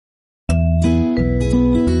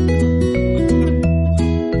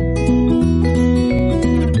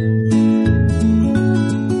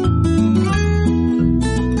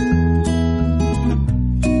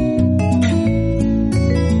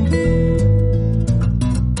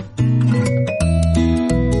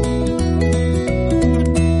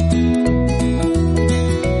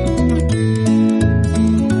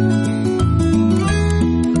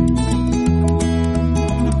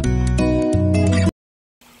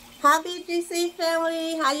Happy GC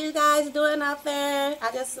family, how you guys doing out there?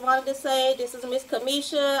 I just wanted to say this is Miss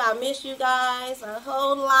Camisha. I miss you guys a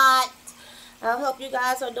whole lot. I hope you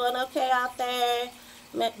guys are doing okay out there.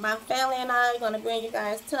 My family and I are going to bring you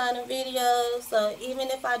guys a ton of videos. So even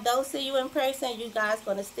if I don't see you in person, you guys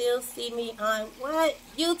going to still see me on what?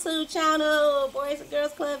 YouTube channel, Boys and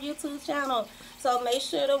Girls Club YouTube channel. So make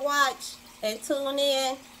sure to watch and tune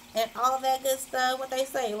in and all that good stuff. What they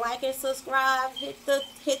say, like and subscribe, hit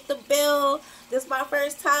the bell. This is my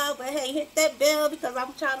first time, but hey, hit that bell because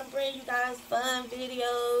I'm trying to bring you guys fun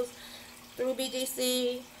videos through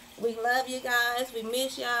BGC. We love you guys, we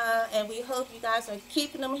miss y'all, and we hope you guys are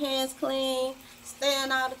keeping them hands clean,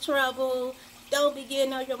 staying out of trouble, don't be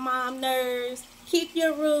getting on your mom nerves, keep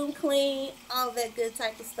your room clean, all that good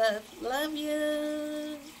type of stuff. Love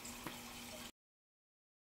you.